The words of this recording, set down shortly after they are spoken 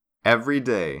Every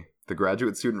day, the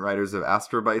graduate student writers of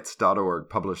astrobytes.org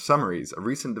publish summaries of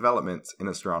recent developments in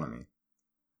astronomy.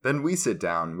 Then we sit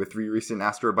down with 3 recent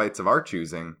astrobytes of our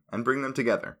choosing and bring them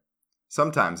together,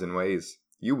 sometimes in ways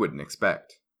you wouldn't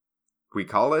expect. We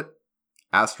call it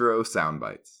Astro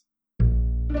Soundbites.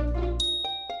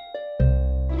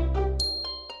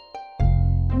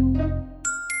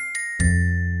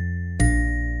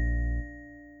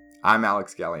 I'm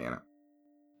Alex Galliano.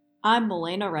 I'm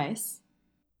Milena Rice.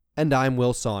 And I'm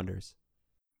Will Saunders.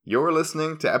 You're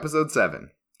listening to Episode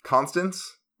 7,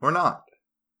 Constants or Not.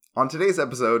 On today's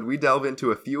episode, we delve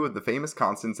into a few of the famous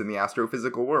constants in the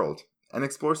astrophysical world, and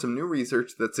explore some new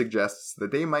research that suggests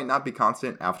that they might not be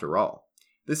constant after all.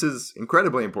 This is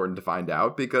incredibly important to find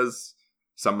out because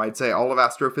some might say all of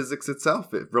astrophysics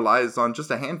itself relies on just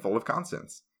a handful of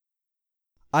constants.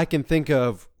 I can think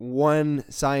of one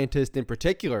scientist in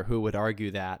particular who would argue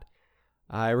that.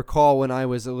 I recall when I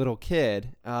was a little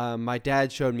kid, my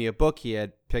dad showed me a book he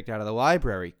had picked out of the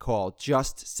library called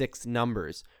Just 6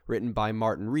 Numbers, written by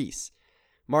Martin Rees.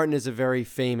 Martin is a very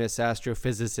famous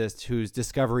astrophysicist whose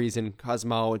discoveries in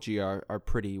cosmology are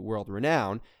pretty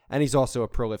world-renowned, and he's also a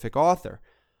prolific author.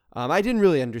 I didn't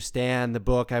really understand the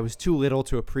book. I was too little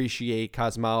to appreciate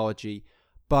cosmology,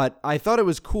 but I thought it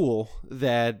was cool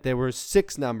that there were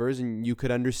 6 numbers and you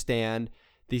could understand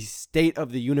the state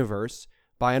of the universe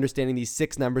by understanding these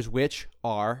 6 numbers, which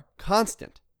are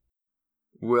constant.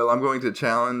 Will, I'm going to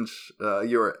challenge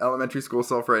your elementary school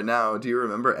self right now. Do you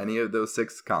remember any of those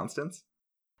 6 constants?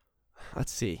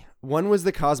 Let's see. One was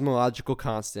the cosmological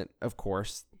constant, of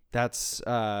course. That's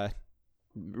a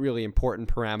really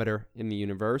important parameter in the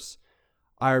universe.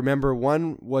 I remember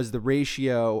one was the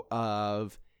ratio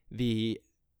of the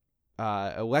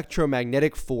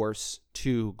electromagnetic force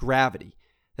to gravity.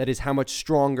 That is, how much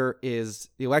stronger is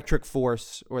the electric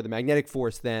force or the magnetic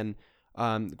force than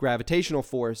gravitational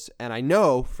force. And I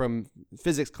know from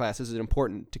physics classes it's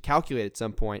important to calculate at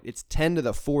some point. It's 10 to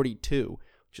the 42,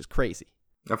 which is crazy.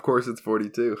 Of course it's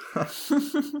 42.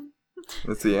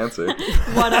 That's the answer.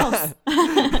 What else?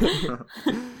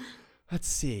 Let's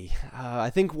see.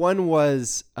 I think one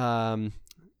was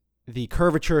the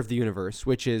curvature of the universe,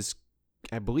 which is,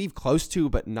 I believe, close to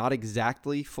but not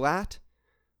exactly flat.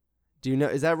 Do you know,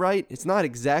 is that right? It's not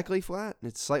exactly flat,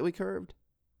 it's slightly curved?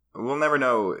 We'll never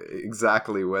know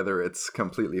exactly whether it's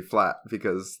completely flat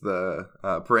because the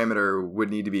parameter would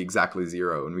need to be exactly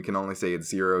 0, and we can only say it's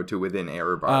 0 to within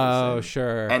error bars. Oh,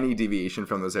 sure. Any deviation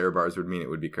from those error bars would mean it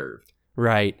would be curved.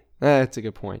 Right. That's a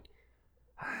good point.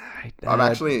 I'm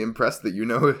actually impressed that you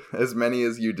know as many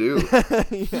as you do.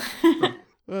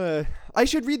 I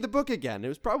should read the book again. It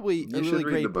was probably a really great book. You should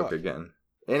read the book again.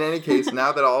 In any case,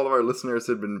 now that all of our listeners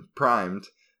have been primed,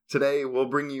 today we'll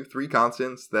bring you 3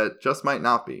 constants that just might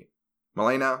not be.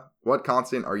 Milena, what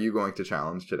constant are you going to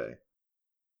challenge today?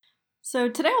 So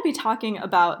today I'll be talking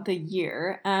about the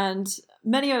year, and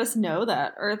many of us know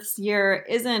that Earth's year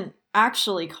isn't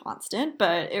actually constant,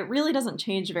 but it really doesn't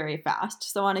change very fast.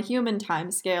 So on a human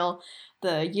timescale,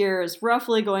 the year is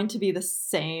roughly going to be the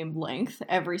same length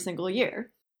every single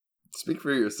year. Speak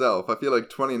for yourself. I feel like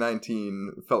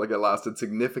 2019 felt like it lasted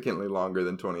significantly longer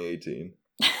than 2018.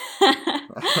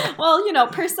 Well,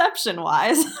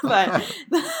 perception-wise, but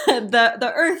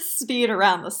the Earth's speed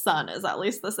around the sun is at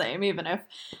least the same, even if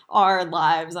our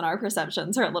lives and our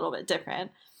perceptions are a little bit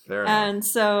different. Fair enough. And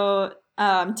so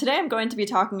today I'm going to be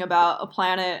talking about a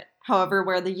planet, however,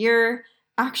 where the year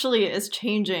actually is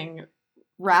changing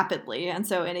rapidly. And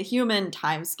so in a human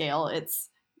timescale, it's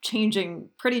changing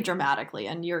pretty dramatically,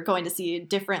 and you're going to see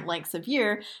different lengths of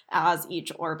year as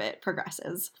each orbit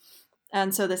progresses.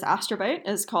 And so this astrobyte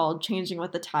is called Changing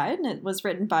with the Tide, and it was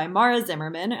written by Mara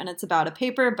Zimmerman, and it's about a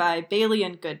paper by Bailey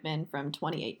and Goodman from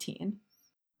 2018.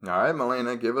 All right,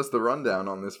 Milena, give us the rundown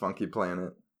on this funky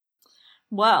planet.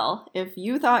 Well, if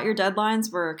you thought your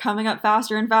deadlines were coming up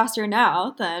faster and faster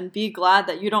now, then be glad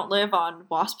that you don't live on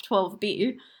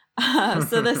WASP-12b.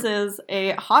 So this is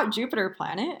a hot Jupiter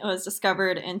planet. It was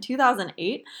discovered in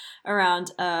 2008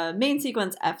 around a main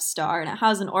sequence F star, and it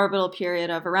has an orbital period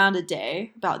of around a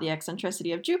day, about the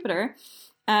eccentricity of Jupiter.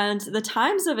 And the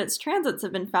times of its transits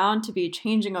have been found to be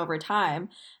changing over time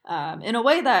in a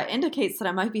way that indicates that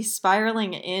it might be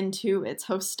spiraling into its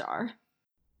host star.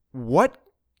 What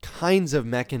kinds of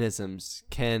mechanisms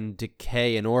can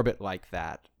decay an orbit like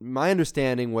that? My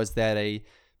understanding was that a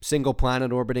single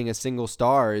planet orbiting a single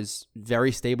star is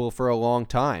very stable for a long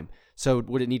time. So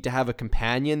would it need to have a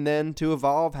companion then to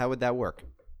evolve? How would that work?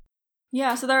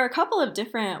 Yeah, so there are a couple of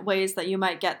different ways that you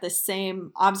might get the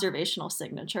same observational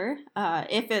signature.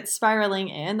 If it's spiraling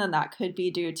in, then that could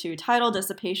be due to tidal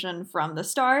dissipation from the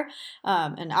star,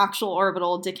 an actual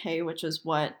orbital decay, which is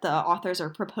what the authors are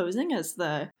proposing as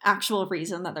the actual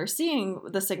reason that they're seeing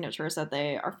the signatures that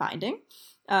they are finding.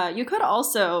 You could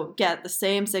also get the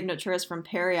same signatures from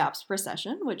periaps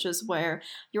precession, which is where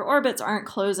your orbits aren't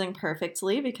closing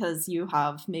perfectly because you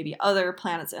have maybe other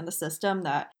planets in the system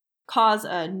that cause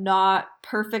a not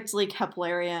perfectly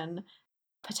Keplerian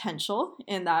potential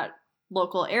in that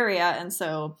local area. And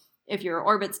so if your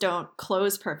orbits don't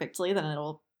close perfectly, then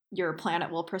your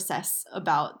planet will precess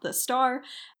about the star,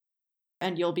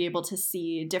 and you'll be able to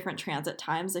see different transit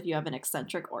times if you have an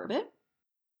eccentric orbit.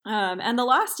 And the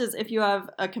last is if you have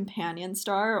a companion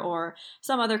star or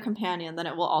some other companion, then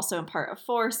it will also impart a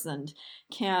force and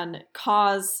can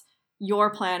cause your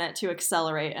planet to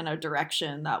accelerate in a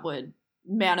direction that would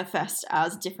manifest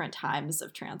as different times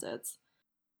of transits.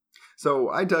 So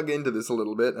I dug into this a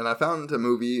little bit, and I found a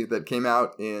movie that came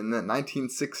out in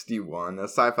 1961, a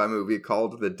sci-fi movie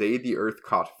called The Day the Earth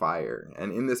Caught Fire.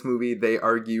 And in this movie, they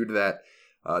argued that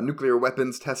nuclear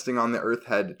weapons testing on the Earth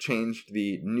had changed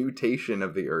the nutation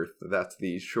of the Earth. That's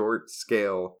the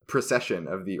short-scale precession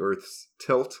of the Earth's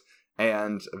tilt,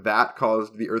 and that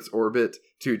caused the Earth's orbit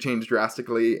to change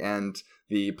drastically and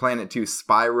the planet to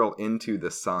spiral into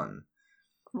the sun.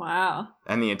 Wow.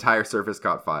 And the entire surface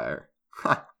caught fire.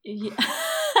 Yeah.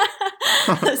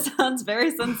 That sounds very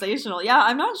sensational. Yeah,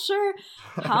 I'm not sure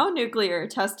how nuclear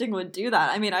testing would do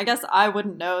that. I mean, I guess I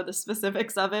wouldn't know the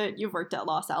specifics of it. You've worked at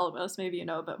Los Alamos. Maybe you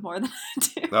know a bit more than I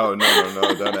do. Oh,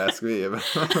 no, don't ask me.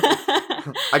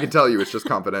 I can tell you it's just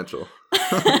confidential.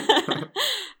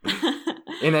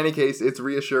 In any case, it's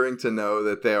reassuring to know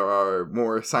that there are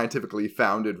more scientifically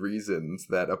founded reasons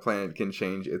that a planet can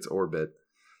change its orbit.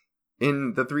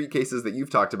 In the three cases that you've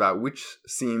talked about, which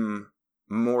seem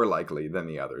more likely than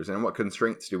the others, and what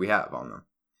constraints do we have on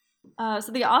them?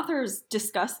 So the authors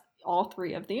discuss all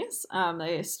three of these.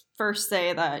 They first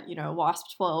say that,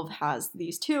 WASP-12 has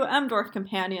these two M-dwarf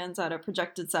companions at a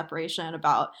projected separation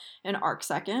about an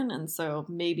arcsecond, and so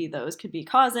maybe those could be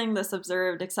causing this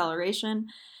observed acceleration.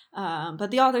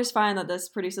 But the authors find that this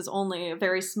produces only a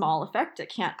very small effect.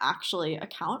 It can't actually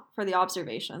account for the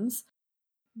observations.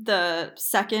 The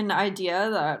second idea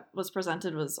that was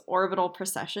presented was orbital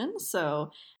precession.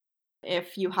 So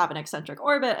if you have an eccentric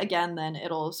orbit, again, then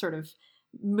it'll sort of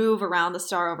move around the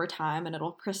star over time and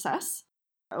it'll precess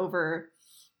over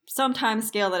some time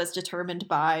scale that is determined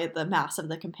by the mass of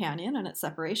the companion and its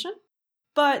separation.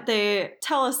 But they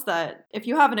tell us that if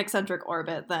you have an eccentric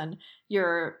orbit, then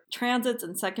your transits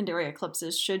and secondary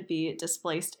eclipses should be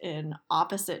displaced in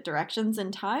opposite directions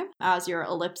in time as your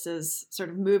ellipse is sort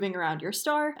of moving around your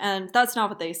star. And that's not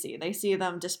what they see. They see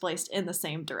them displaced in the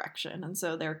same direction. And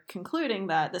so they're concluding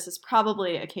that this is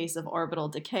probably a case of orbital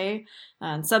decay.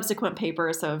 And subsequent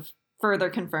papers have further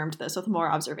confirmed this with more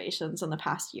observations in the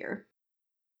past year.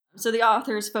 So the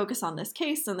authors focus on this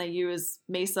case, and they use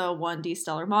MESA 1D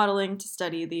stellar modeling to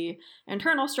study the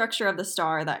internal structure of the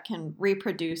star that can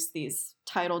reproduce these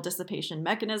tidal dissipation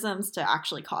mechanisms to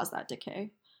actually cause that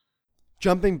decay.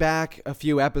 Jumping back a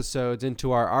few episodes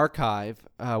into our archive,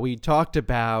 we talked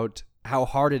about how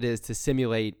hard it is to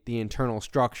simulate the internal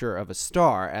structure of a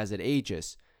star as it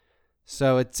ages.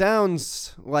 So it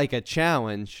sounds like a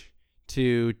challenge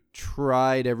to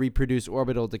try to reproduce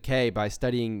orbital decay by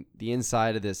studying the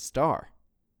inside of this star.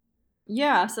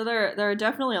 Yeah, so there are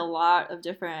definitely a lot of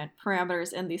different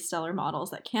parameters in these stellar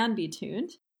models that can be tuned.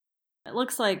 It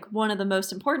looks like one of the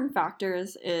most important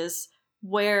factors is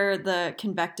where the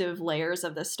convective layers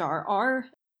of the star are,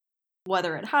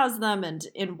 whether it has them, and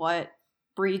in what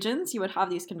regions you would have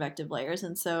these convective layers.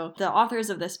 And so the authors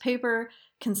of this paper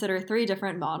consider three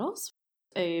different models: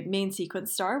 a main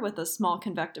sequence star with a small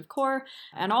convective core,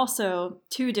 and also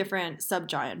two different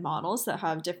subgiant models that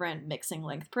have different mixing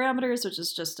length parameters, which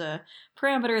is just a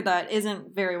parameter that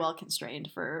isn't very well constrained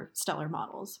for stellar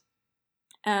models.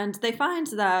 And they find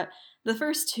that the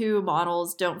first two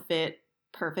models don't fit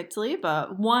perfectly,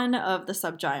 but one of the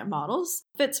subgiant models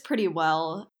fits pretty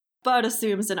well, but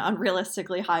assumes an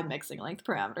unrealistically high mixing length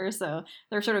parameter. So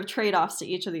there are sort of trade-offs to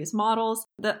each of these models.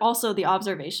 That also, the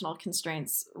observational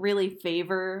constraints really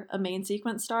favor a main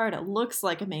sequence star, and it looks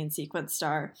like a main sequence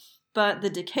star, but the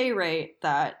decay rate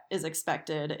that is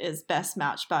expected is best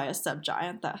matched by a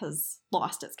subgiant that has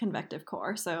lost its convective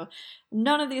core. So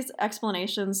none of these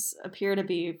explanations appear to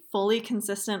be fully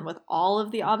consistent with all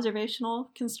of the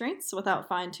observational constraints without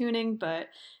fine-tuning, but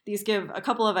these give a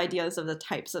couple of ideas of the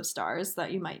types of stars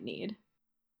that you might need.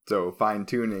 So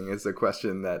fine-tuning is a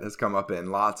question that has come up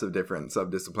in lots of different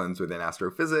subdisciplines within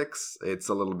astrophysics. It's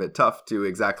a little bit tough to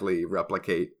exactly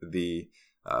replicate the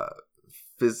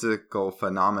physical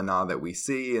phenomena that we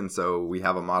see, and so we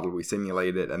have a model, we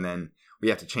simulate it, and then we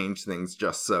have to change things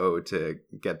just so to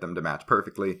get them to match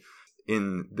perfectly.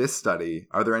 In this study,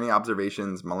 are there any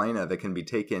observations, Malena, that can be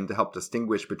taken to help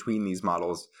distinguish between these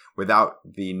models without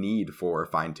the need for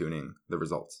fine-tuning the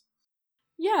results?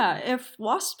 Yeah, if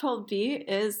WASP-12b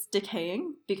is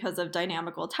decaying because of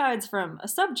dynamical tides from a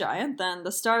subgiant, then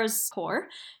the star's core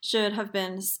should have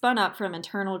been spun up from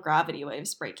internal gravity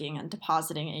waves breaking and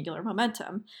depositing angular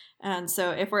momentum. And so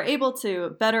if we're able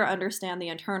to better understand the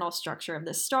internal structure of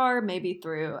this star, maybe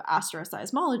through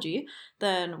astroseismology,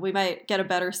 then we might get a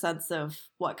better sense of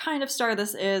what kind of star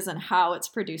this is and how it's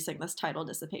producing this tidal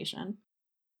dissipation.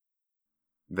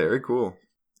 Very cool.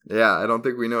 Yeah, I don't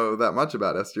think we know that much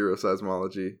about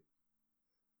asteroseismology.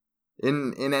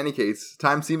 In any case,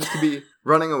 time seems to be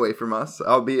running away from us,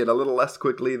 albeit a little less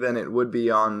quickly than it would be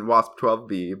on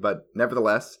WASP-12b, but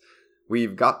nevertheless,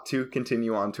 we've got to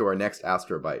continue on to our next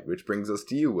astrobite, which brings us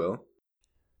to you, Will.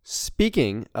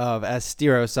 Speaking of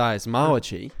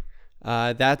asteroseismology,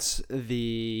 that's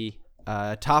the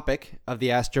topic of the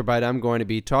astrobite I'm going to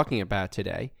be talking about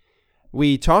today.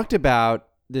 We talked about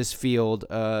this field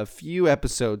a few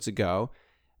episodes ago,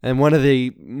 and one of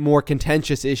the more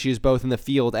contentious issues both in the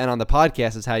field and on the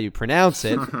podcast is how you pronounce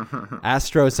it.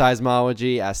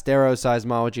 Astroseismology,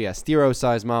 asteroseismology,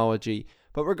 asteroseismology.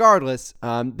 But regardless,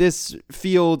 this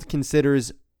field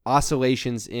considers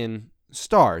oscillations in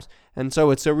stars, and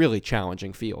so it's a really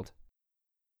challenging field.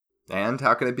 And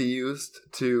how can it be used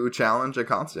to challenge a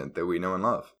constant that we know and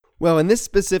love? Well, in this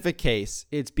specific case,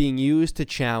 it's being used to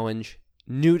challenge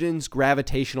Newton's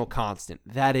gravitational constant,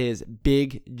 that is,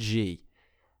 big G.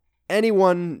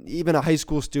 Anyone, even a high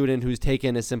school student who's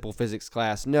taken a simple physics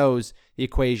class, knows the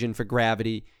equation for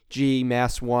gravity, G,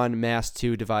 mass 1, mass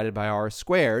 2 divided by r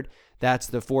squared. That's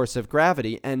the force of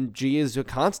gravity, and G is a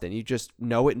constant. You just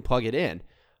know it and plug it in.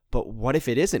 But what if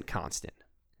it isn't constant?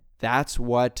 That's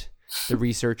what the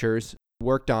researchers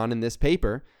worked on in this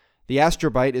paper. The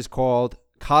astrobite is called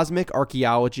Cosmic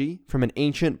Archaeology from an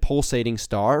Ancient Pulsating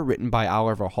Star, written by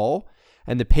Oliver Hull,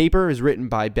 and the paper is written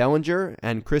by Bellinger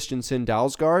and Christensen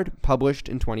Dalsgaard, published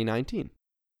in 2019.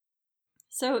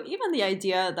 So even the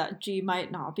idea that G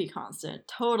might not be constant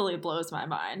totally blows my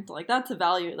mind. Like, that's a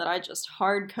value that I just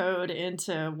hard code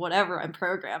into whatever I'm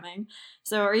programming.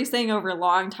 So are you saying over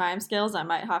long timescales I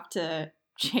might have to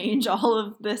change all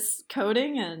of this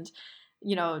coding and,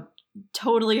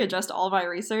 totally adjust all my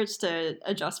research to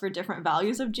adjust for different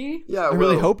values of G? Yeah, I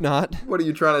really hope not. What are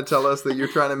you trying to tell us, that you're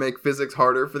trying to make physics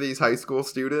harder for these high school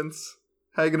students?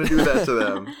 How are you going to do that to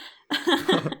them?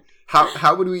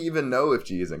 How would we even know if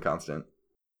G isn't constant?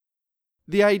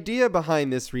 The idea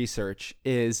behind this research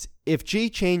is if G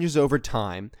changes over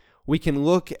time, we can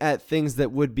look at things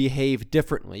that would behave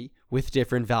differently with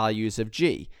different values of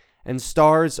G. And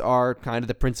stars are kind of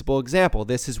the principal example.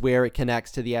 This is where it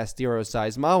connects to the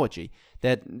asteroseismology,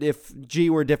 that if G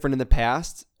were different in the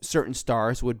past, certain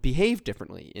stars would behave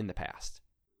differently in the past.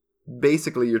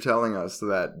 Basically, you're telling us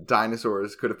that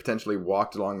dinosaurs could have potentially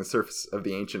walked along the surface of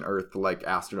the ancient Earth like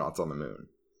astronauts on the moon.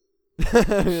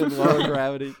 In low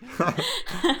gravity.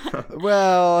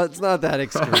 Well, it's not that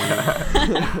extreme.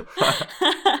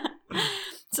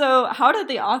 So how did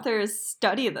the authors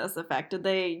study this effect? Did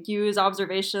they use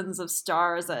observations of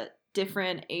stars at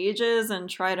different ages and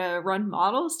try to run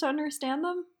models to understand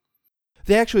them?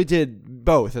 They actually did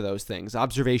both of those things,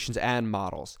 observations and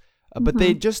models. But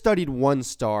they just studied one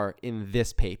star in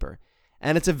this paper.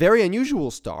 And it's a very unusual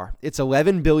star. It's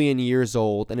 11 billion years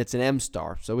old, and it's an M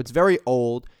star. So it's very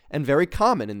old and very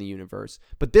common in the universe.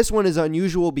 But this one is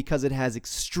unusual because it has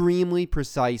extremely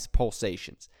precise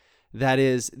pulsations. That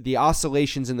is, the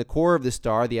oscillations in the core of the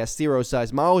star, the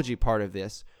asteroseismology part of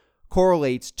this,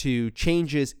 correlates to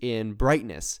changes in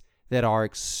brightness that are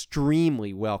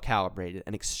extremely well calibrated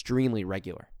and extremely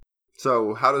regular.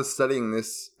 So how does studying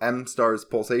this M star's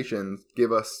pulsations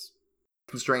give us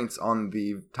constraints on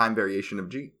the time variation of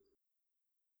G?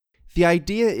 The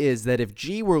idea is that if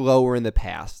G were lower in the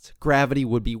past, gravity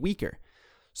would be weaker.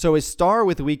 So a star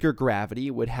with weaker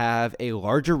gravity would have a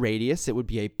larger radius, it would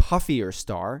be a puffier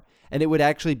star, and it would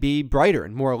actually be brighter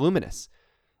and more luminous.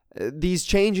 These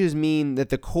changes mean that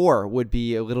the core would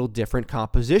be a little different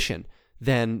composition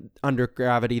than under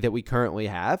gravity that we currently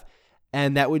have,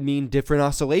 and that would mean different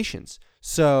oscillations.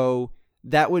 So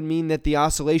that would mean that the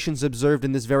oscillations observed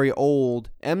in this very old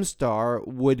M star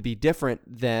would be different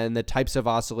than the types of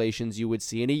oscillations you would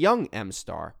see in a young M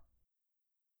star.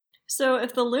 So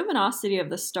if the luminosity of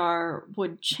the star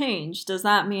would change, does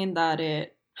that mean that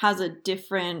it has a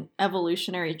different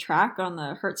evolutionary track on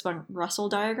the Hertzsprung-Russell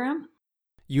diagram?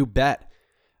 You bet.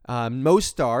 Most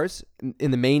stars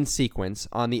in the main sequence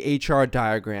on the HR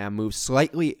diagram move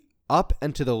slightly up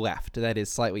and to the left. That is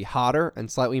slightly hotter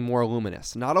and slightly more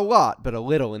luminous. Not a lot, but a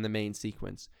little in the main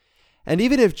sequence. And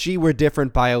even if G were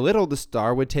different by a little, the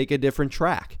star would take a different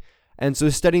track. And so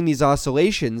studying these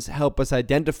oscillations help us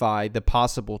identify the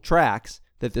possible tracks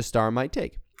that the star might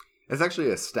take. It's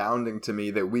actually astounding to me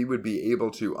that we would be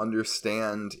able to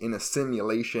understand in a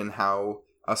simulation how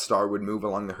a star would move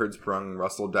along the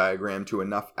Hertzsprung-Russell diagram to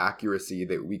enough accuracy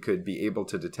that we could be able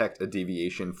to detect a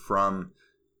deviation from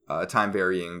a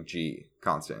time-varying G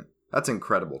constant. That's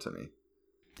incredible to me.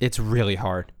 It's really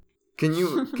hard. Can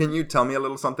you tell me a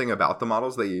little something about the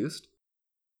models they used?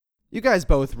 You guys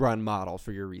both run models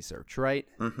for your research, right?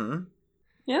 Mm-hmm.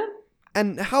 Yeah.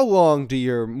 And how long do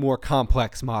your more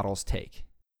complex models take?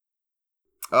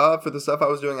 For the stuff I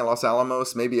was doing at Los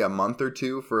Alamos, maybe a month or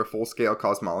two for a full-scale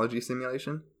cosmology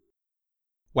simulation.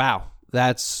 Wow,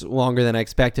 that's longer than I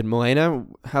expected. Milena,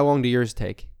 how long do yours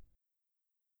take?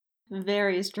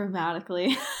 Varies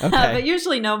dramatically. Okay. But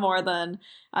usually no more than,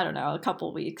 I don't know, a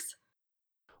couple weeks.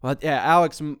 Well, yeah,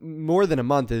 Alex, more than a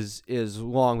month is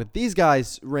long, but these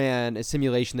guys ran a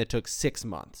simulation that took 6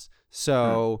 months.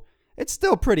 So it's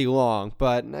still pretty long,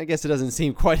 but I guess it doesn't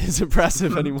seem quite as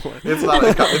impressive anymore. It's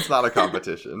not a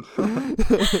competition.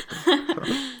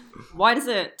 Why does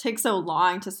it take so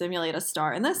long to simulate a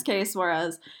star in this case,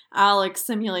 whereas Alex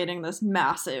simulating this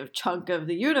massive chunk of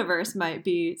the universe might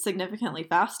be significantly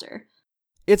faster?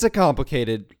 It's a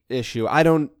complicated issue. I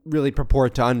don't really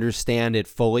purport to understand it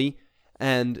fully,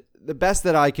 and the best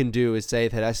that I can do is say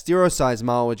that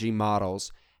asteroseismology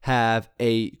models have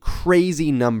a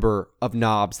crazy number of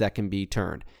knobs that can be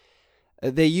turned.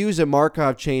 They use a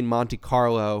Markov chain Monte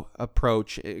Carlo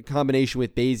approach, a combination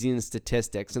with Bayesian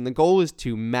statistics, and the goal is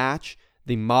to match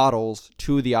the models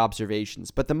to the observations.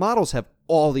 But the models have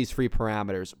all these free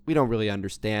parameters. We don't really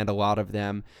understand a lot of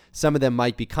them. Some of them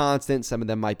might be constant, some of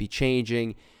them might be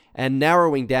changing, and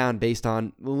narrowing down based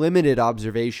on limited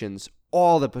observations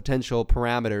all the potential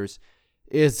parameters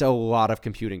is a lot of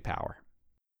computing power.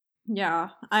 Yeah,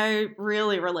 I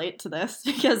really relate to this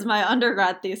because my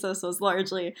undergrad thesis was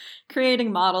largely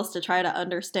creating models to try to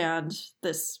understand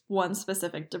this one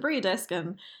specific debris disk.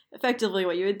 And effectively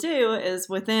what you would do is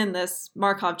within this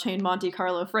Markov chain Monte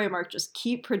Carlo framework, just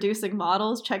keep producing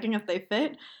models, checking if they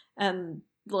fit, and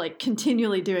like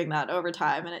continually doing that over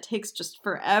time. And it takes just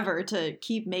forever to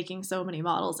keep making so many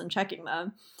models and checking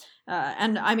them.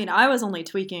 And I mean, I was only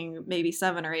tweaking maybe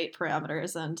 7 or 8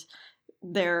 parameters, and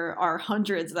there are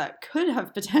hundreds that could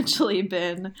have potentially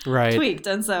been tweaked.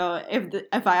 And so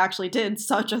if I actually did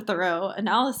such a thorough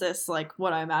analysis like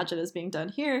what I imagine is being done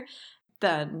here,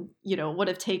 then, would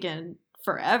have taken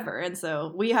forever. And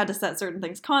so we had to set certain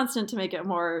things constant to make it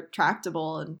more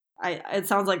tractable. And it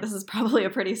sounds like this is probably a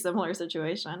pretty similar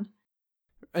situation.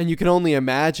 And you can only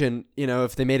imagine,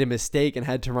 if they made a mistake and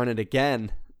had to run it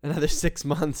again, another 6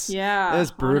 months. Yeah. That's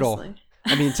brutal. Honestly.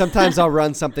 I mean, sometimes I'll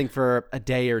run something for a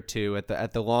day or two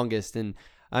at the longest, and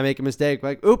I make a mistake,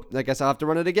 like, oop, I guess I'll have to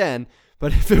run it again.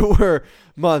 But if it were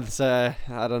months, I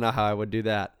don't know how I would do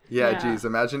that. Yeah, geez,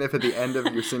 imagine if at the end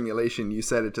of your simulation you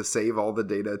set it to save all the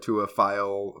data to a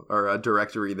file or a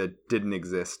directory that didn't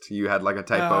exist. You had like a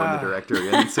typo in the directory,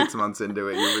 and 6 months into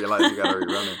it, you realize you got to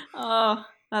rerun it. Oh,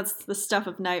 that's the stuff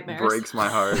of nightmares. Breaks my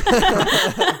heart.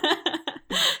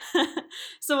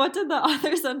 So what did the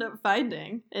authors end up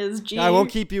finding? Is G... I won't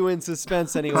keep you in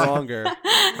suspense any longer.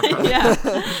 Yeah.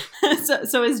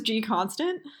 So is G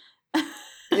constant?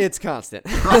 It's constant.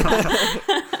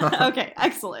 Okay,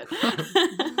 excellent.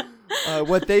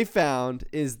 What they found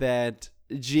is that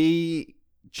G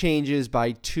changes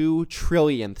by 2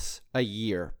 trillionths a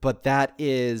year, but that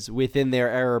is within their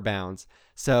error bounds.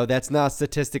 So that's not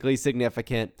statistically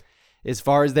significant. As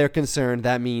far as they're concerned,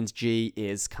 that means G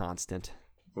is constant.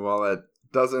 Well, it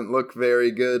doesn't look very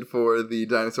good for the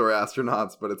dinosaur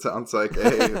astronauts, but it sounds like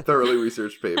a thoroughly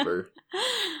researched paper.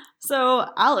 So,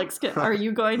 Alex, are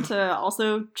you going to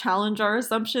also challenge our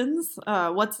assumptions?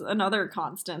 What's another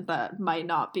constant that might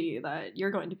not be that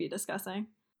you're going to be discussing?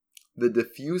 The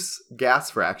diffuse gas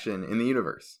fraction in the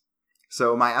universe.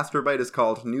 So my astrobite is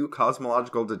called New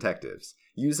Cosmological Detectives,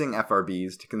 Using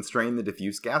FRBs to Constrain the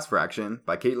Diffuse Gas Fraction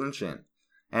by Caitlin Shin.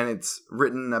 And it's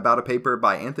written about a paper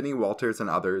by Anthony Walters and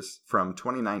others from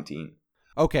 2019.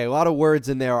 Okay, a lot of words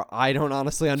in there I don't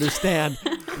honestly understand.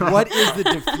 What is the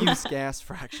diffuse gas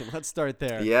fraction? Let's start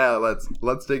there. Yeah,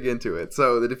 let's dig into it.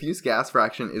 So the diffuse gas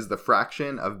fraction is the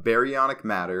fraction of baryonic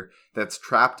matter that's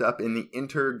trapped up in the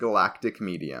intergalactic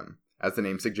medium. As the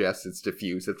name suggests, it's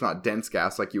diffuse. It's not dense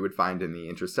gas like you would find in the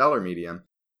interstellar medium.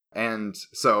 And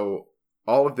so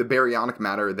all of the baryonic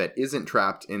matter that isn't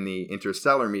trapped in the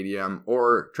interstellar medium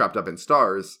or trapped up in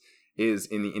stars is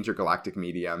in the intergalactic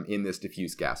medium in this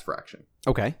diffuse gas fraction.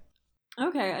 Okay.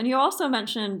 Okay, and you also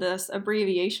mentioned this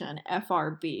abbreviation,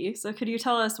 FRB. So could you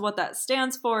tell us what that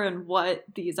stands for and what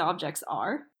these objects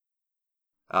are?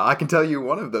 I can tell you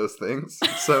one of those things.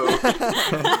 So, an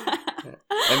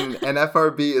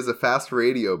FRB is a fast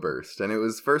radio burst, and it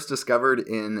was first discovered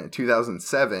in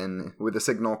 2007 with a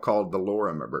signal called the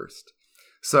Lorimer burst.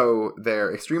 So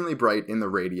they're extremely bright in the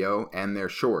radio, and they're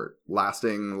short,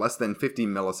 lasting less than 50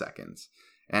 milliseconds.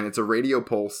 And it's a radio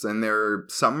pulse, and there are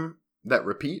some that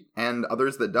repeat and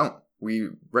others that don't. We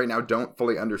right now don't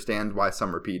fully understand why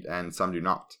some repeat and some do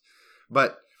not.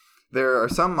 But there are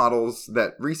some models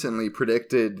that recently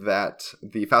predicted that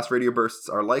the fast radio bursts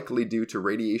are likely due to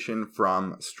radiation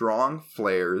from strong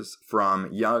flares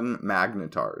from young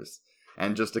magnetars.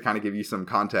 And just to kind of give you some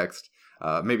context,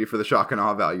 maybe for the shock and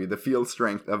awe value, the field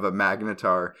strength of a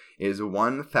magnetar is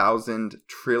 1,000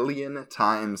 trillion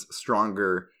times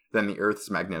stronger than the Earth's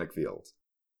magnetic field.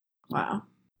 Wow.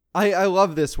 I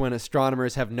love this when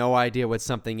astronomers have no idea what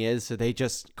something is, so they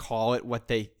just call it what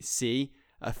they see,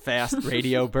 a fast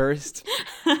radio burst.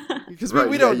 Because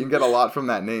we don't. You can get a lot from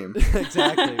that name.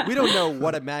 Exactly. We don't know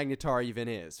what a magnetar even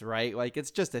is, right? Like,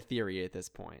 it's just a theory at this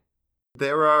point.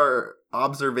 There are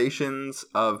observations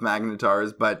of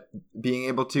magnetars, but being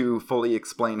able to fully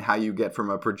explain how you get from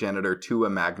a progenitor to a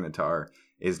magnetar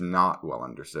is not well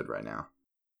understood right now.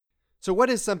 So what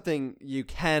is something you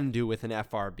can do with an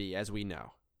FRB, as we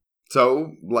know?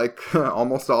 So, like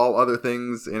almost all other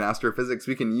things in astrophysics,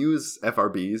 we can use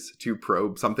FRBs to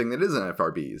probe something that isn't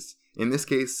FRBs. In this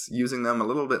case, using them a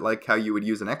little bit like how you would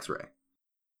use an X-ray.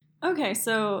 Okay,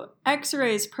 so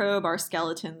X-rays probe our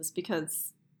skeletons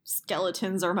because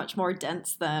skeletons are much more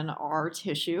dense than our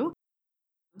tissue.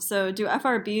 So do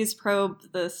FRBs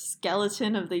probe the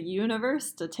skeleton of the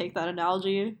universe, to take that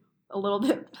analogy a little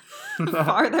bit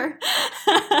farther?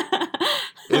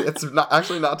 It's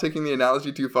not taking the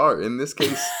analogy too far. In this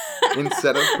case,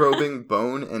 instead of probing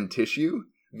bone and tissue,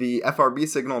 the FRB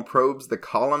signal probes the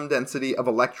column density of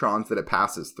electrons that it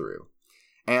passes through.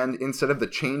 And instead of the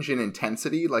change in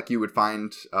intensity like you would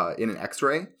find in an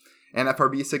X-ray, an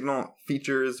FRB signal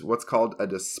features what's called a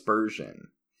dispersion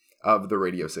of the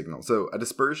radio signal. So a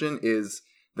dispersion is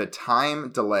the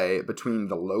time delay between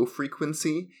the low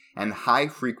frequency and high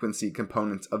frequency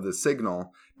components of the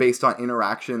signal based on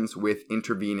interactions with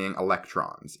intervening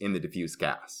electrons in the diffuse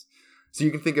gas. So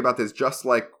you can think about this just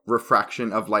like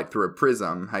refraction of light through a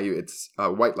prism,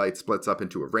 how white light splits up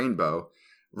into a rainbow.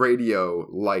 Radio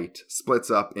light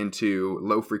splits up into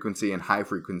low frequency and high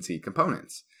frequency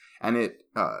components. And it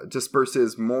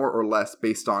disperses more or less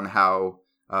based on how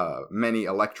many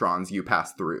electrons you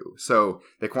pass through. So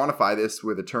they quantify this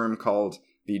with a term called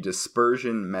the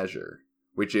dispersion measure,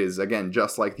 which is, again,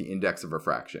 just like the index of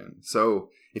refraction. So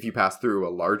if you pass through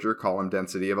a larger column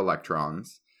density of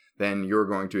electrons, then you're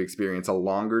going to experience a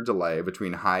longer delay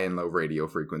between high and low radio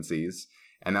frequencies,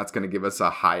 and that's going to give us a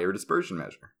higher dispersion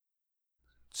measure.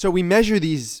 So we measure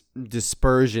these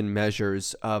dispersion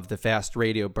measures of the fast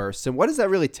radio bursts, and what does that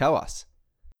really tell us?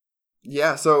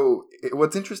 Yeah, so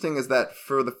what's interesting is that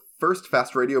for the first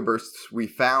fast radio bursts we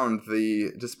found,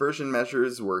 the dispersion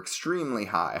measures were extremely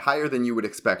high, higher than you would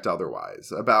expect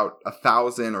otherwise, about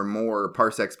 1,000 or more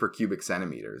parsecs per cubic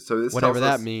centimeter. So this whatever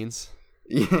tells us, that means.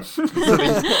 Yeah, so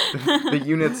the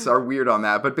units are weird on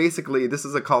that, but basically this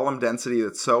is a column density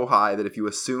that's so high that if you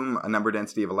assume a number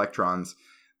density of electrons,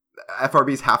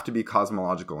 FRBs have to be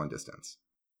cosmological in distance.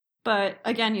 But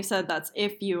again, you said that's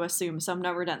if you assume some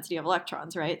number density of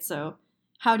electrons, right? So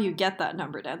how do you get that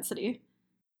number density?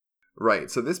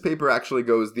 Right, so this paper actually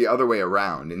goes the other way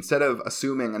around. Instead of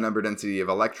assuming a number density of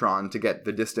electron to get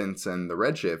the distance and the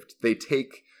redshift, they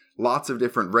take lots of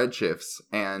different redshifts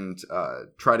and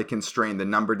try to constrain the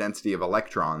number density of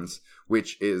electrons,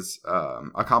 which is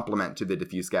a complement to the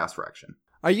diffuse gas fraction.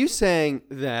 Are you saying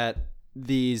that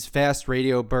these fast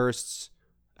radio bursts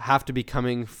have to be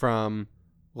coming from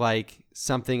like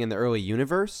something in the early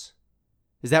universe?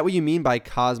 Is that what you mean by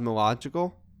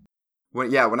cosmological?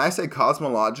 When I say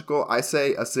cosmological, I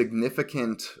say a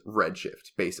significant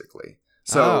redshift, basically.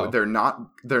 So they're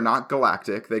not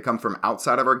galactic. They come from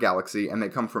outside of our galaxy, and they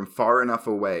come from far enough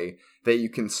away that you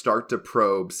can start to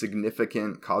probe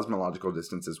significant cosmological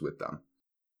distances with them.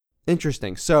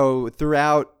 Interesting. So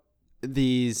throughout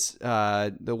the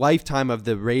lifetime of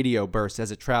the radio burst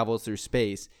as it travels through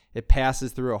space, it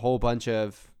passes through a whole bunch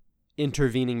of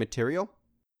intervening material?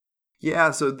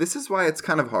 Yeah, so this is why it's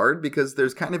kind of hard, because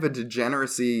there's kind of a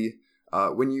degeneracy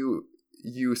when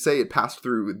you say it passed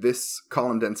through this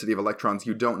column density of electrons.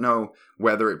 You don't know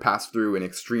whether it passed through an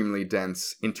extremely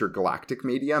dense intergalactic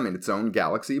medium in its own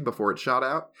galaxy before it shot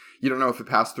out. You don't know if it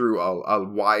passed through a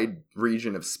wide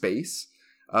region of space.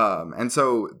 And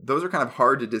so those are kind of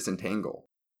hard to disentangle.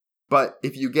 But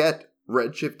if you get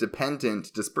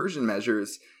redshift-dependent dispersion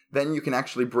measures, then you can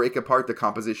actually break apart the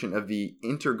composition of the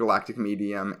intergalactic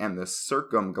medium and the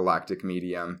circumgalactic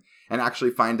medium and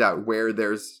actually find out where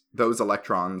those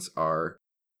electrons are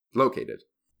located.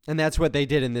 And that's what they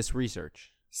did in this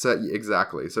research. So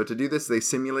exactly. So to do this, they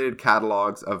simulated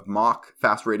catalogs of mock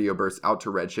fast radio bursts out to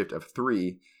redshift of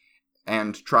 3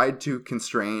 and tried to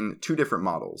constrain 2 different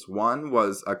models. One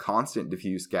was a constant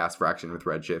diffuse gas fraction with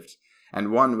redshift,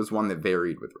 and one was one that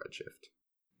varied with redshift.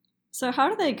 So how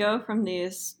do they go from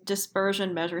these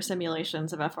dispersion measure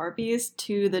simulations of FRBs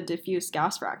to the diffuse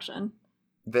gas fraction?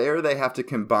 There they have to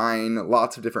combine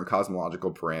lots of different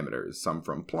cosmological parameters, some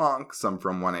from Planck, some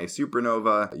from 1A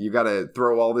supernova. You got to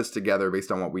throw all this together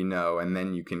based on what we know, and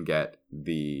then you can get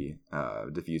the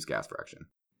diffuse gas fraction.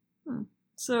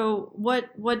 So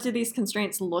what do these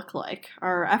constraints look like?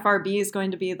 Are FRBs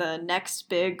going to be the next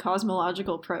big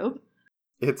cosmological probe?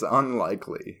 It's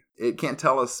unlikely. It can't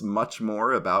tell us much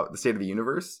more about the state of the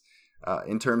universe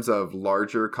in terms of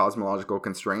larger cosmological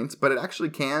constraints, but it actually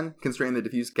can constrain the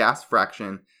diffuse gas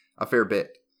fraction a fair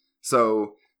bit.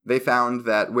 So they found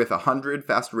that with 100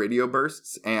 fast radio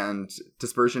bursts and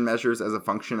dispersion measures as a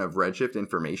function of redshift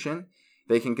information,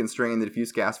 they can constrain the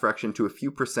diffuse gas fraction to a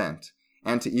few percent,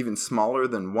 and to even smaller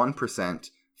than 1%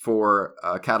 for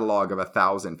a catalog of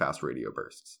 1,000 fast radio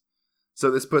bursts. So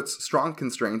this puts strong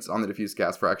constraints on the diffuse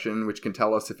gas fraction, which can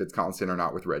tell us if it's constant or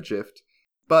not with redshift.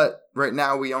 But right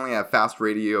now we only have fast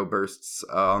radio bursts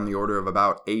on the order of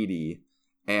about 80,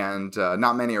 and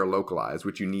not many are localized,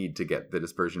 which you need to get the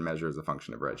dispersion measure as a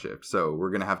function of redshift. So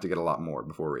we're going to have to get a lot more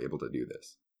before we're able to do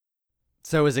this.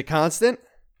 So is it constant?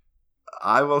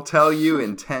 I will tell you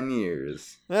in 10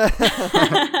 years.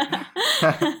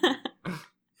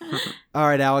 All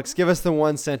right, Alex, give us the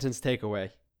one sentence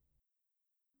takeaway.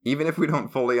 Even if we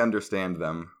don't fully understand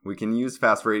them, we can use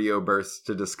fast radio bursts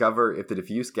to discover if the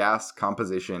diffuse gas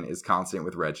composition is constant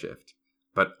with redshift,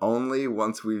 but only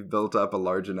once we've built up a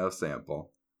large enough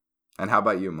sample. And how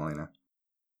about you, Melina?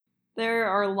 There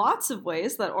are lots of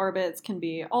ways that orbits can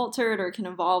be altered or can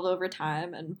evolve over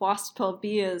time, and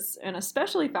WASP-12b is an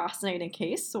especially fascinating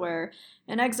case where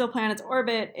an exoplanet's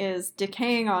orbit is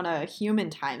decaying on a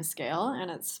human timescale, and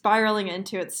it's spiraling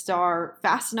into its star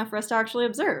fast enough for us to actually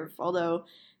observe, although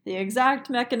the exact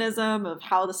mechanism of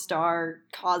how the star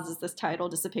causes this tidal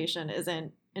dissipation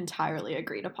isn't entirely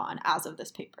agreed upon as of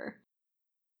this paper.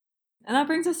 And that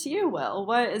brings us to you, Will.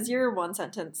 What is your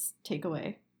one-sentence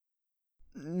takeaway?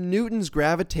 Newton's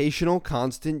gravitational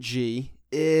constant G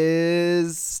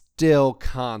is still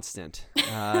constant.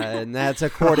 And that's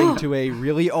according to a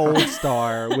really old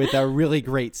star with a really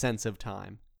great sense of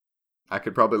time. I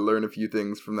could probably learn a few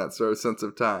things from that star's sense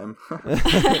of time.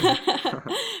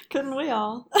 Couldn't we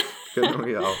all? Couldn't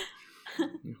we all?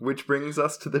 Which brings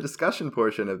us to the discussion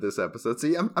portion of this episode.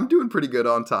 See, I'm doing pretty good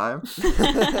on time.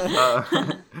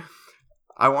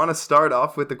 I want to start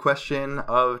off with the question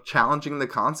of challenging the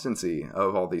constancy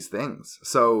of all these things.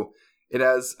 So it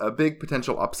has a big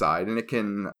potential upside, and it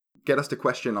can get us to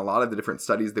question a lot of the different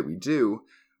studies that we do,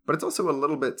 but it's also a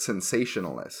little bit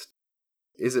sensationalist.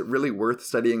 Is it really worth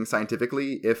studying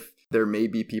scientifically if there may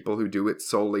be people who do it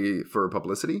solely for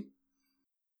publicity?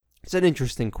 It's an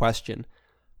interesting question.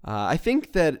 I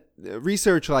think that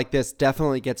research like this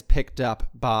definitely gets picked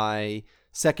up by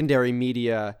secondary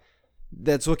media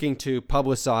that's looking to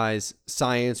publicize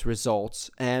science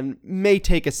results and may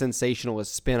take a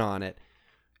sensationalist spin on it.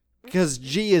 Because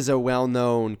G is a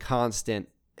well-known constant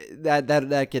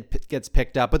that gets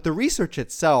picked up, but the research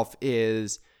itself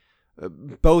is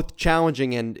both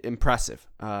challenging and impressive.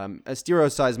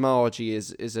 Asteroseismology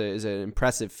is an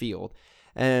impressive field,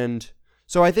 and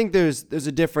so I think there's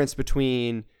a difference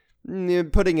between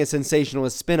putting a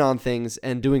sensationalist spin on things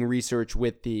and doing research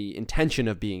with the intention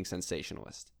of being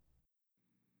sensationalist.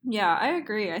 Yeah, I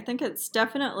agree. I think it's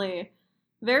definitely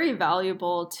very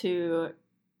valuable to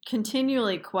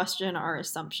continually question our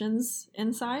assumptions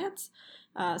in science.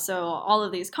 So all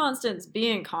of these constants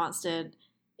being constant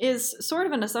is sort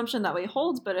of an assumption that we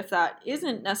hold, but if that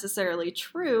isn't necessarily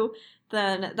true,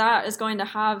 then that is going to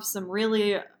have some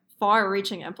really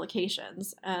far-reaching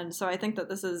implications. And so I think that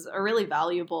this is a really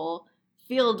valuable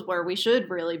field where we should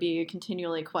really be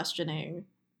continually questioning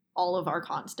all of our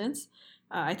constants.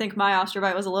 I think my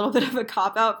astrobite was a little bit of a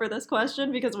cop-out for this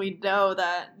question because we know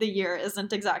that the year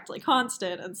isn't exactly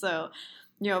constant. And so,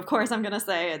 of course, I'm going to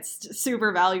say it's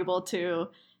super valuable to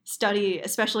study,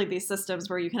 especially these systems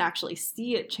where you can actually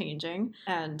see it changing.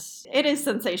 And it is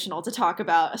sensational to talk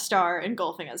about a star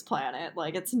engulfing its planet.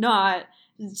 Like, it's not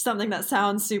something that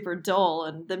sounds super dull,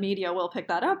 and the media will pick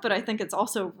that up. But I think it's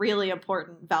also really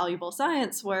important, valuable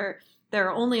science where there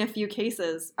are only a few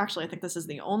cases. Actually, I think this is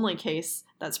the only case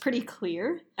that's pretty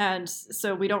clear. And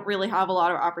so we don't really have a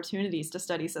lot of opportunities to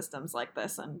study systems like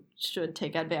this and should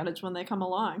take advantage when they come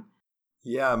along.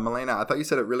 Yeah, Milena, I thought you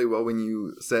said it really well when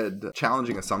you said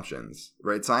challenging assumptions,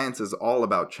 right? Science is all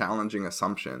about challenging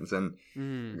assumptions, and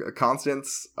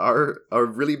constants are a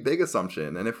really big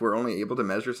assumption. And if we're only able to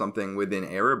measure something within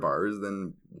error bars,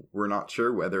 then we're not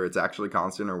sure whether it's actually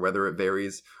constant or whether it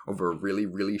varies over a really,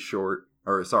 really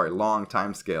long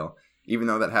time scale, even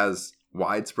though that has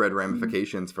widespread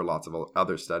ramifications for lots of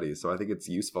other studies. So I think it's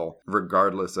useful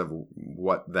regardless of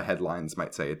what the headlines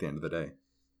might say at the end of the day.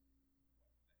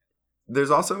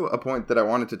 There's also a point that I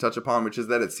wanted to touch upon, which is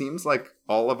that it seems like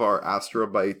all of our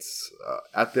astrobites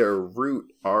at their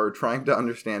root are trying to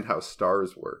understand how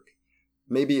stars work.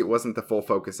 Maybe it wasn't the full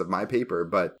focus of my paper,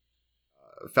 but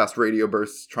fast radio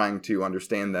bursts, trying to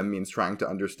understand them means trying to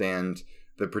understand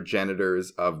the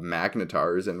progenitors of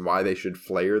magnetars and why they should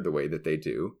flare the way that they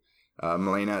do.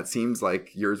 Milena, it seems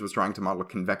like yours was trying to model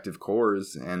convective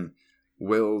cores, and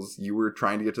Will's, you were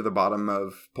trying to get to the bottom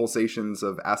of pulsations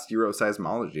of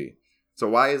asteroseismology. So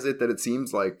why is it that it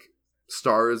seems like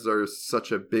stars are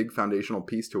such a big foundational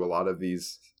piece to a lot of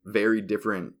these very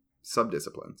different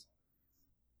subdisciplines?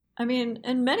 I mean,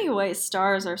 in many ways,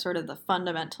 stars are sort of the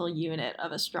fundamental unit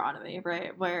of astronomy,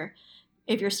 right? Where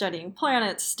if you're studying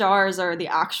planets, stars are the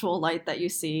actual light that you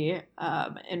see.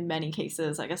 In many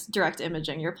cases, I guess direct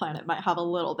imaging your planet might have a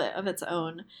little bit of its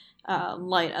own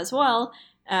light as well.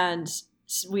 And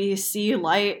we see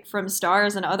light from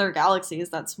stars and other galaxies.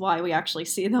 That's why we actually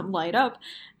see them light up.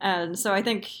 And so I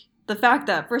think the fact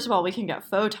that, first of all, we can get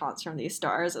photons from these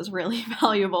stars is really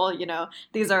valuable.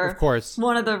 These are, of course,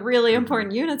 one of the really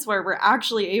important units where we're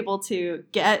actually able to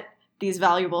get these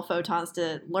valuable photons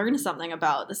to learn something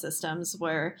about the systems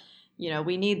where,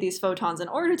 we need these photons in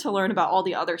order to learn about all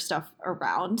the other stuff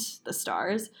around the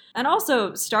stars. And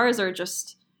also, stars are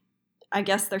just, I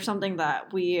guess they're something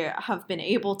that we have been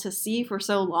able to see for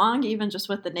so long, even just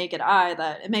with the naked eye,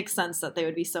 that it makes sense that they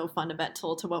would be so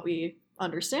fundamental to what we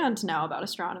understand now about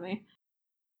astronomy.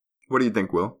 What do you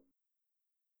think, Will?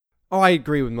 Oh, I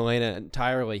agree with Milena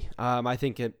entirely. I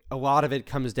think a lot of it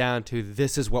comes down to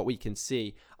this is what we can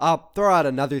see. I'll throw out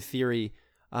another theory.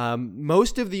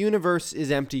 Most of the universe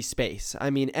is empty space. I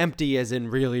mean, empty as in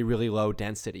really, really low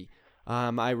density.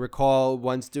 I recall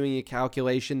once doing a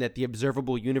calculation that the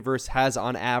observable universe has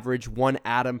on average 1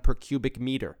 atom per cubic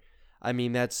meter. I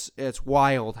mean, it's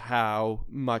wild how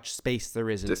much space there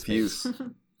is in diffuse space.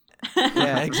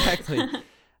 Yeah, exactly.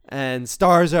 And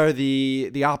stars are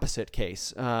the opposite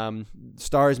case.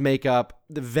 Stars make up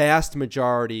the vast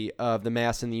majority of the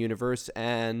mass in the universe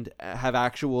and have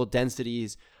actual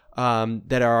densities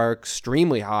that are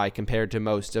extremely high compared to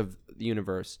most of the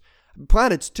universe.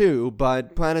 Planets too,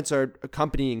 but planets are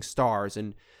accompanying stars,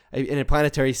 and in a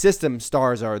planetary system,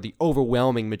 stars are the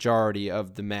overwhelming majority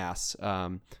of the mass. I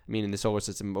mean, in the solar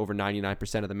system, over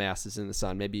 99% of the mass is in the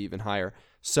sun, maybe even higher.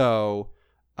 So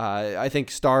I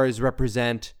think stars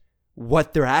represent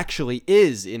what there actually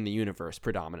is in the universe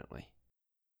predominantly.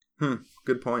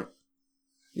 Good point.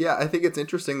 Yeah, I think it's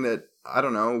interesting that, I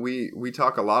don't know, we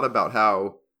talk a lot about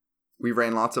how we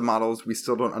ran lots of models. We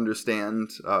still don't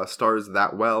understand stars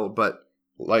that well. But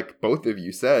like both of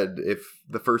you said, if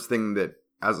the first thing that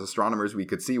as astronomers we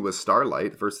could see was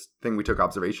starlight, the first thing we took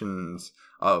observations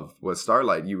of was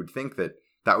starlight, you would think that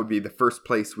that would be the first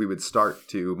place we would start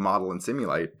to model and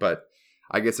simulate. But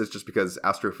I guess it's just because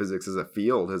astrophysics as a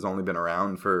field has only been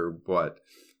around for,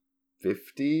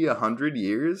 50, 100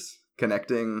 years?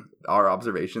 Connecting our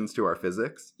observations to our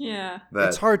physics. Yeah.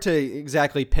 It's hard to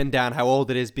exactly pin down how old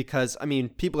it is because, I mean,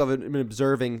 people have been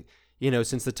observing,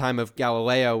 since the time of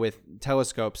Galileo with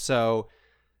telescopes. So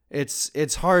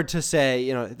it's hard to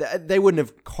say, they wouldn't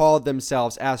have called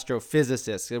themselves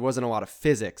astrophysicists. It wasn't a lot of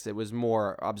physics. It was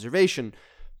more observation.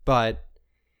 But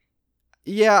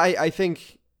yeah, I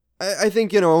think,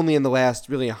 only in the last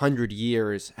really 100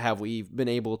 years have we been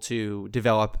able to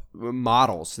develop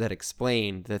models that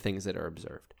explain the things that are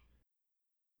observed.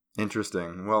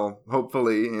 Interesting. Well,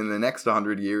 hopefully in the next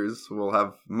 100 years, we'll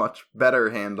have much better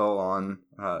handle on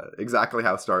exactly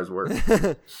how stars work.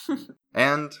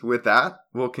 And with that,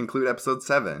 we'll conclude episode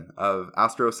 7 of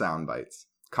Astro Soundbites.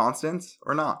 Constants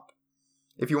or not?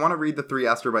 If you want to read the 3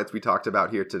 astrobites we talked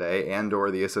about here today and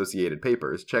or the associated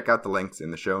papers, check out the links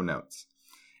in the show notes.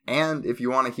 And if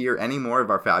you want to hear any more of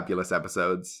our fabulous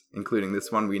episodes, including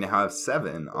this one, we now have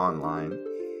 7 online.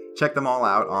 Check them all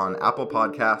out on Apple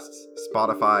Podcasts,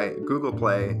 Spotify, Google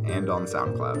Play, and on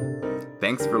SoundCloud.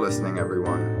 Thanks for listening,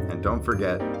 everyone, and don't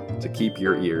forget to keep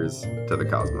your ears to the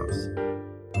cosmos.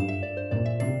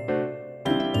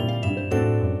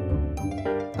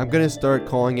 I'm going to start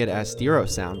calling it Astero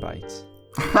Soundbites.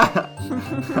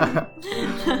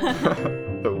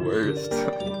 The worst.